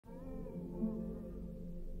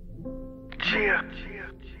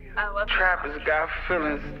Trappers got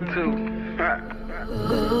feelings too.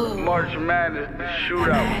 March Madness, the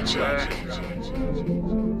shootout.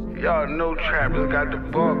 Y'all know Trappers got the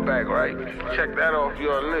ball back, right? Check that off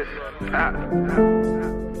your list.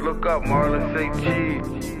 Look up, Marlon, say cheese.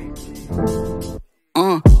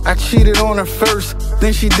 I cheated on her first,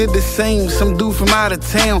 then she did the same. Some dude from out of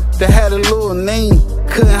town that had a little name.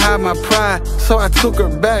 Couldn't hide my pride, so I took her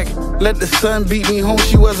back. Let the sun beat me home,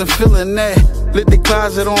 she wasn't feeling that. Lit the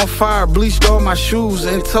closet on fire, bleached all my shoes,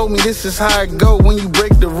 and told me this is how it go when you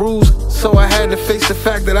break the rules. So I had to face the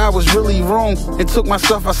fact that I was really wrong, and took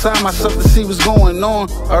myself outside myself to see what's going on.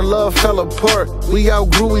 Our love fell apart, we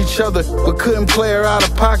outgrew each other, but couldn't play her out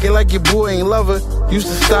of pocket like your boy ain't love her. Used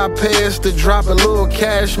to stop past to drop a little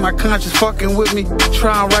cash. My conscience fucking with me,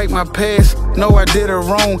 try and write my past. Know I did her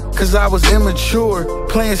wrong, cause I was immature,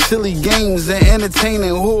 playing silly games and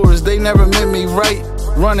entertaining whores. They never meant me right,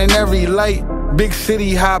 running every light. Big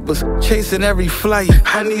city hoppers, chasing every flight.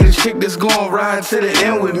 I need a chick that's gon' ride to the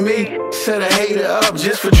end with me. Set a hater up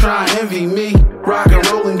just for trying to envy me. Rock and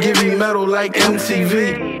roll and give me metal like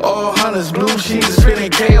MTV. All hunters, blue cheese, spinning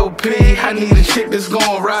KOP. I need a chick that's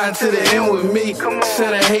gon' ride to the end with me.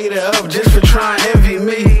 Set a hater up just for trying to envy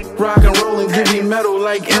me. Rock and roll and give me metal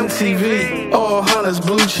like MTV. All hunters,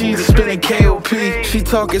 blue cheese, spinning KOP. She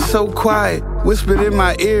talking so quiet, whispered in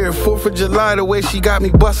my ear. 4th of July, the way she got me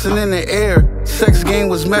bustin' in the air. Sex game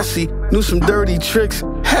was messy, knew some dirty tricks.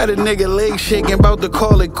 Had a nigga leg shaking, about to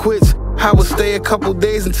call it quits. I would stay a couple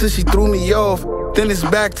days until she threw me off. Then it's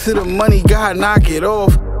back to the money, God knock it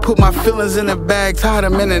off. Put my feelings in a bag, tied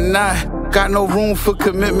them in a knot. Got no room for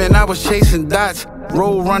commitment, I was chasing dots.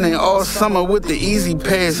 Road running all summer with the easy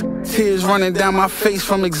pass. Tears running down my face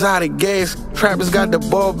from exotic gas. Trappers got the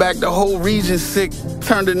ball back, the whole region sick.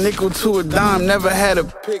 Turned a nickel to a dime, never had a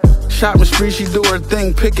pick. Shopping street, she do her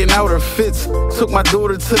thing, picking out her fits. Took my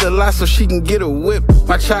daughter to the lot so she can get a whip.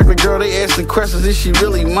 My chocolate girl, they asking questions, is she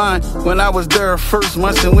really mine? When I was there her first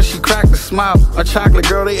month and when she cracked a smile. My chocolate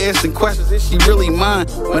girl, they asking questions, is she really mine?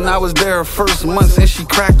 When I was there her first month and she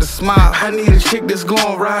cracked a smile. I need a chick that's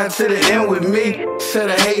gon' ride to the end with me. Set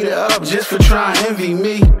a hater up just for trying to envy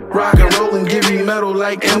me. Rock and roll and give me metal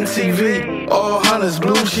like MTV. All hunters,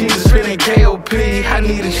 blue cheese, spinning KOP. I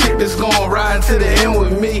need a chick that's gon' ride to the end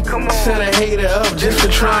with me. Set a hater up just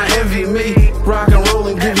for trying to envy me. Rock and roll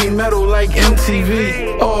and give me metal like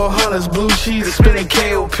MTV. All hunters, blue cheese, spinning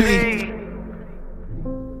KOP.